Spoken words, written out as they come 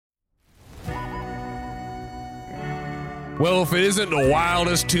Well, if it isn't the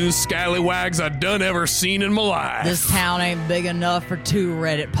wildest two scallywags I done ever seen in my life. This town ain't big enough for 2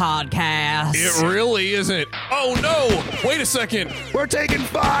 Reddit podcasts. It really isn't. Oh no! Wait a second. We're taking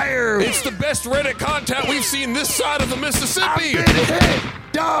fire. It's the best Reddit content we've seen this side of the Mississippi. I've been hit.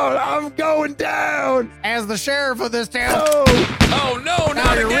 Down. I'm going down. As the sheriff of this town. Oh no! Now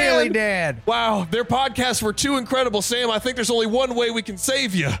Not you're again. really dead. Wow, their podcasts were too incredible, Sam. I think there's only one way we can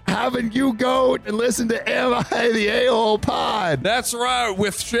save you. Having you go and listen to Am I the A-Hole Pod. That's right.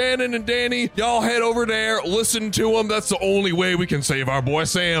 With Shannon and Danny, y'all head over there, listen to them. That's the only way we can save our boy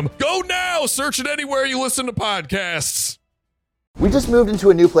Sam. Go now. Search it anywhere you listen to podcasts. We just moved into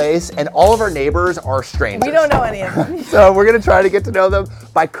a new place, and all of our neighbors are strangers. We don't know any of them. So we're gonna try to get to know them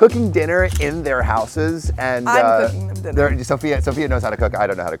by cooking dinner in their houses. And I'm cooking them dinner. Sophia knows how to cook. I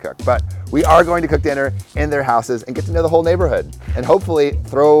don't know how to cook, but we are going to cook dinner in their houses and get to know the whole neighborhood, and hopefully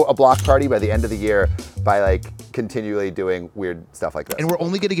throw a block party by the end of the year by like continually doing weird stuff like this. And we're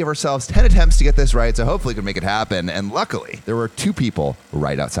only going to give ourselves 10 attempts to get this right, so hopefully we can make it happen. And luckily, there were 2 people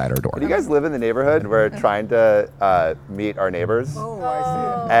right outside our door. Do you guys live in the neighborhood? We're trying to meet our neighbors. Oh,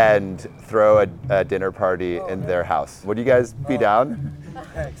 I see. And throw a dinner party in their house. Would you guys be down?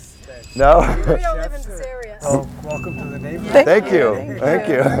 No? We don't live in this area. Oh, welcome to the neighborhood. Thank you. Thank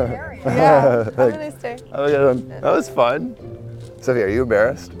you. Yeah. Have a nice day. That was fun. Sophie, are you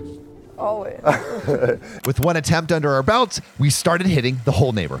embarrassed? Always. With 1 attempt under our belts, we started hitting the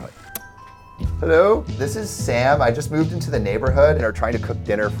whole neighborhood. Hello, this is Sam. I just moved into the neighborhood and are trying to cook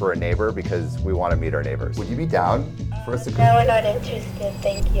dinner for a neighbor because we want to meet our neighbors. Would you be down for us to cook? No, we're not interested,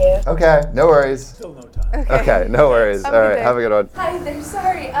 thank you. Okay, no worries. Still no time. Okay, no worries. Have All a good right, day. have a good one. Hi there,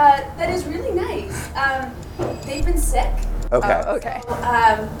 sorry, that is really nice. They've been sick, Okay. Okay.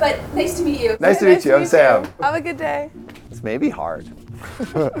 but nice to meet you. Nice to meet you. I'm Sam. Have a good day. It's maybe hard.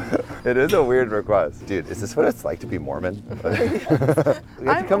 It is a weird request. Dude, is this what it's like to be Mormon? We have to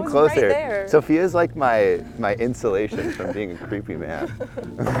I come was closer. right there. Sophia's like my insulation from being a creepy man.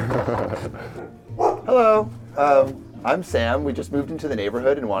 Hello. I'm Sam. We just moved into the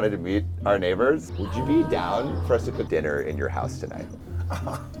neighborhood and wanted to meet our neighbors. Would you be down for us to cook dinner in your house tonight?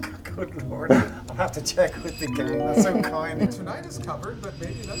 Oh, good Lord. I'll have to check with the gang. That's so kind. Tonight is covered, but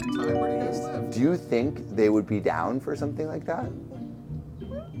maybe another time. Where do you guys live? Do you think they would be down for something like that?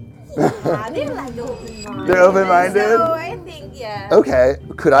 Yeah, they're like open-minded. They're open-minded? So I think, yeah. Okay.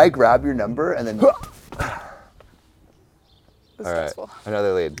 Could I grab your number and then... All right. Stressful.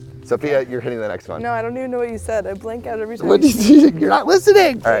 Another lead. Sophia, you're hitting the next one. No, I don't even know what you said. I blank out every time. What did you You're not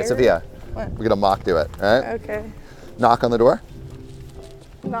listening. All right, Sophia. What? We're gonna mock do it. All right. Okay. Knock on the door.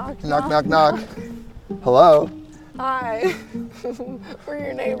 Knock. Knock, knock, knock. Hello. Hi. We're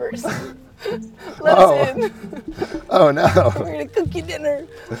your neighbors. Let Oh. us in. Oh no. We're gonna cook you dinner,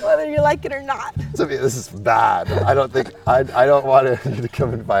 whether you like it or not. Sophia, this is bad. I don't think I don't want you to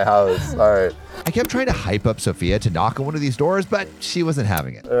come into my house. All right. I kept trying to hype up Sophia to knock on one of these doors, but she wasn't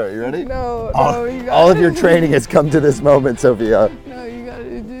having it. All right. You ready? No, All, you got all of your training has come to this moment, Sophia. No, you got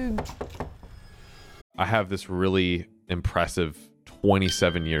it, dude. I have this really impressive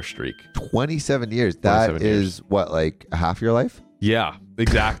 27-year streak. 27 years. That 27 years. is what, like half your life? Yeah,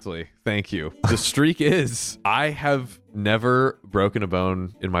 exactly. Thank you. The streak is I have never broken a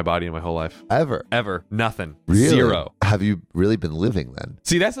bone in my body in my whole life. Ever. Nothing. Really? 0. Have you really been living then?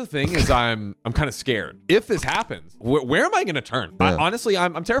 See, that's the thing is I'm kind of scared. If this happens, where am I going to turn? Yeah. Honestly,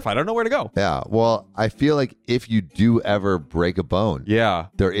 I'm terrified. I don't know where to go. Yeah. Well, I feel like if you do ever break a bone, Yeah.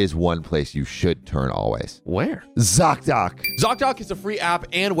 there is one place you should turn always. Where? ZocDoc. ZocDoc is a free app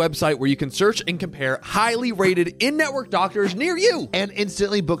and website where you can search and compare highly rated in-network doctors near you. And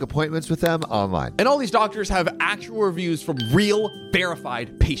instantly book appointments with them online. And all these doctors have actual reviews from real,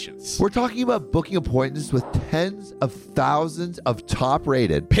 verified patients. We're talking about booking appointments with tens of thousands of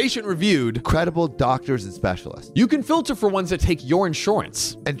top-rated, Patient-reviewed. credible doctors and specialists, You can filter for ones that take your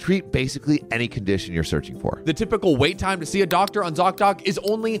insurance. and treat basically any condition you're searching for. The typical wait time to see a doctor on ZocDoc is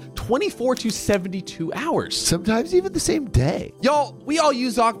only 24 to 72 hours. Sometimes even the same day. Y'all, we all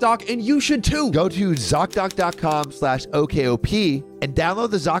use ZocDoc, and you should too. Go to ZocDoc.com/OKOP and download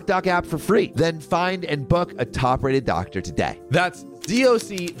the ZocDoc app for free. Then find and book a top-rated doctor today. That's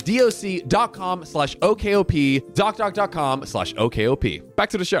ZocDoc.com/OKOP, ZocDoc.com/OKOP. Back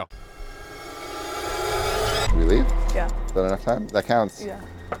to the show. Should we leave? Yeah. Is that enough time? That counts. Yeah.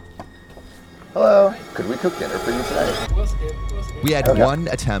 Hello. Could we cook dinner for you tonight? We had Okay. one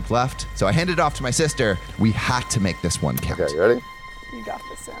attempt left, so I handed it off to my sister. We had to make this one count. Okay, you ready? You got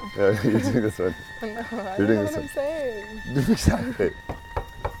this, Sam. Yeah, you're doing this one. No, I You're don't doing know this what I'm one. saying. Exactly.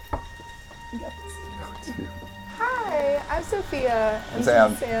 You got this. Hi. Hi, I'm Sophia. And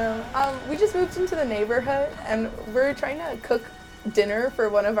Sam. Sam. We just moved into the neighborhood, and we're trying to cook dinner for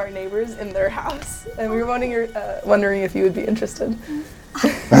one of our neighbors in their house, and we were wondering if you would be interested.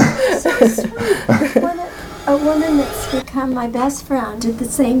 So sweet. A woman that's become my best friend did the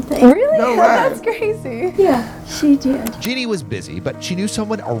same thing. Really? No way. That's crazy. Yeah, she did. Jeannie was busy, but she knew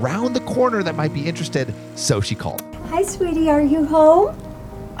someone around the corner that might be interested, so she called. Hi, sweetie. Are you home?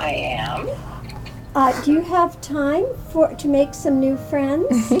 I am. Do you have time to make some new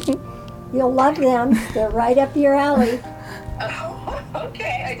friends? You'll love them. They're right up your alley. Oh,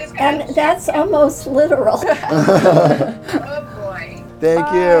 okay. I just got And that's almost literal. Oh boy.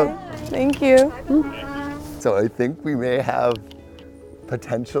 Thank you. Thank you. So I think we may have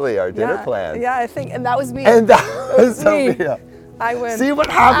potentially our dinner plans. Yeah, I think, and that was me. And that was me. Sophia. I win. See what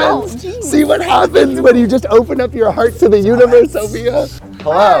happens? Ow, geez. See what happens when you just open up your heart to the universe, Sophia?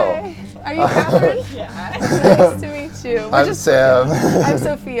 Hello. Hi. Are you Catherine? Nice to meet you. I'm Sam. I'm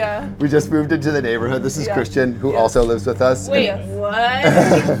Sophia. We just moved into the neighborhood. This is Christian, who also lives with us. Wait, what?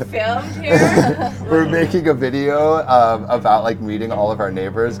 You filmed here? We're making a video about like meeting all of our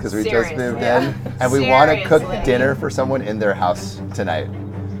neighbors because we just moved in, and we want to cook Seriously? dinner for someone in their house tonight.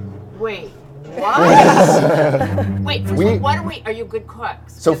 Wait, what? Wait, first We- of all, what are you good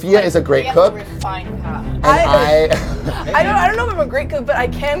cooks? Sophia is a great cook. Refined cook. And I don't know if I'm a great cook, but I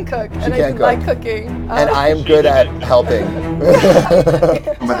can cook, and I can do cook. like cooking. and I am good at helping.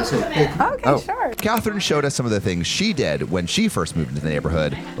 Okay, sure. Catherine showed us some of the things she did when she first moved into the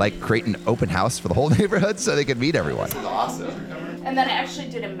neighborhood, like create an open house for the whole neighborhood so they could meet everyone. And then I actually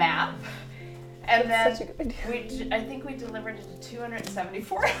did a map. And then Such a good idea. I think we delivered it to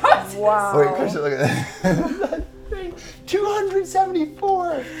 274 houses. Wow. Wait, Christian, look at that.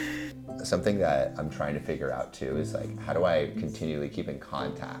 274. Something that I'm trying to figure out too is like, how do I continually keep in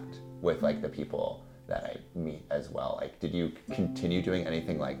contact with like the people that I meet as well? Like, did you continue doing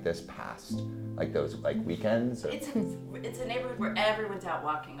anything like this past like those like weekends? Or? It's a neighborhood where everyone's out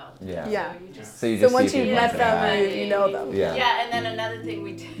walking all the time. Yeah. So you just So you So just once see you've people met once in a them, while. you know them. Yeah. Yeah, and then another thing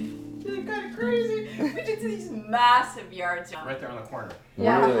we did, kind of crazy, we did these massive yards. Right there on the corner.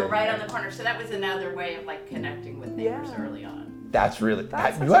 Yeah, Really? we're right on the corner. So that was another way of like connecting with neighbors early on. That's really,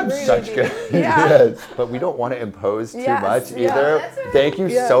 That's you such a have great such idea. good Yeah. ideas, but we don't want to impose too Yes, much yeah. either. That's okay. Thank you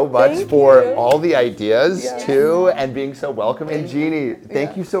Yeah, so much thank for you. all the ideas Yeah. too, and being so welcoming. And Jeannie,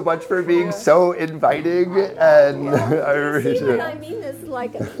 thank you so much for being so inviting, and I really See what should. I mean? This is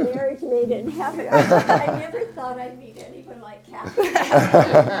like a marriage made in heaven. I never thought I'd meet anyone like Catherine.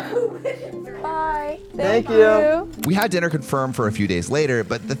 Bye. Thank you. We had dinner confirmed for a few days later,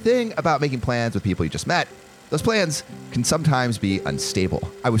 but the thing about making plans with people you just met, those plans can sometimes be unstable.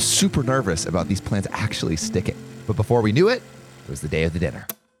 I was super nervous about these plans actually sticking. But before we knew it, it was the day of the dinner.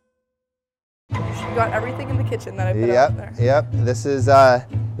 You got everything in the kitchen that I put out there. Yep. This is the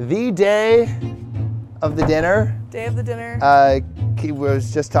day of the dinner. Day of the dinner. He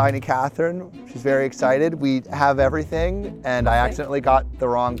was just talking to Catherine. She's very excited. We have everything, and I accidentally got the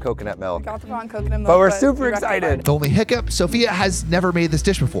wrong coconut milk. Got the wrong coconut milk. But we're super we rectified excited. it. The only hiccup, Sophia has never made this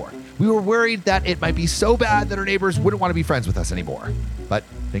dish before. We were worried that it might be so bad that our neighbors wouldn't want to be friends with us anymore. But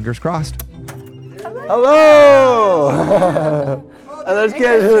fingers crossed. Hello! Let's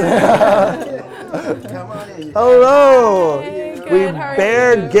get Hello! Hey, good. We How are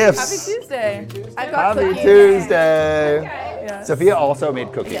bared you? gifts. Happy Tuesday. I got Happy cookies. Tuesday. Yes. Sophia also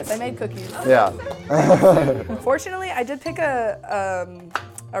made cookies. Yes, I made cookies. Yeah. Fortunately, I did pick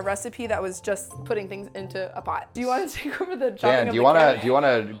a recipe that was just putting things into a pot. Do you want to take over the chopping Dan, of do you the wanna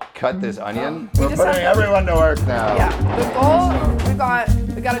carrot? cut this onion? We We're just have putting to- everyone to work now. Yeah. The goal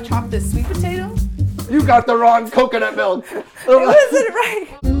we gotta chop this sweet potato. You got the wrong coconut milk. It wasn't right.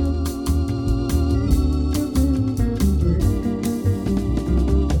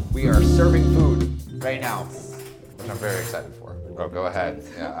 We are serving food right now, which I'm very excited for. Oh, go ahead.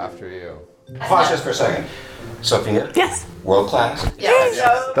 Yeah, after you. Pause just for a second. Sophia? Yes. World class? Yeah,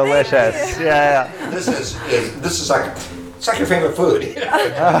 so Delicious. Yeah. This is like, it's like your favorite food.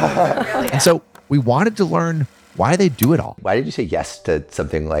 And so we wanted to learn why they do it all. Why did you say yes to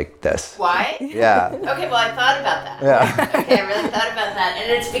something like this? why? Yeah. Okay, well, I thought about that. Yeah. Okay, I really thought about that.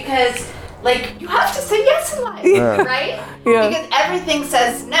 And it's because, like, you have to say yes in life, right? Yeah. Because everything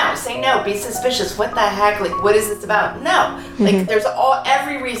says no. Say no, be suspicious. What the heck? Like, what is this about? No. Like, there's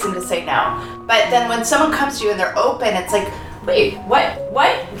every reason to say no. But then when someone comes to you and they're open, it's like, wait, what?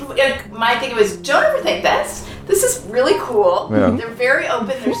 Like, my thing was, don't overthink this. this is really cool. Yeah. They're very open.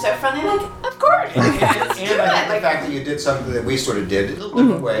 They're so friendly. Like, of course. And I like the fact that you did something that we sort of did a little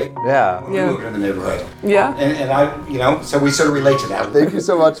different way. Yeah. When we moved into the neighborhood. Yeah. And I, so we sort of relate to that. Thank you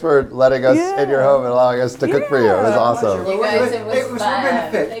so much for letting us in your home and allowing us to cook for you. It was awesome. You guys, it was It was fun.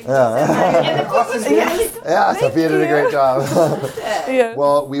 benefit. Yeah, Sophia did a great job. Yeah.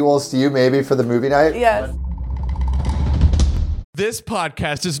 Well, we will see you maybe for the movie night. Yes. This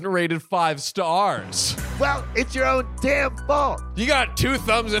podcast is rated 5 stars. Well, it's your own damn fault. You got 2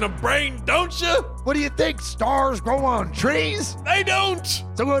 thumbs and a brain, don't you? What do you think? Stars grow on trees? They don't.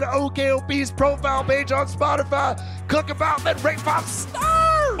 So go to OKOP's profile page on Spotify, click about, then rate 5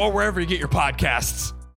 stars. Or wherever you get your podcasts.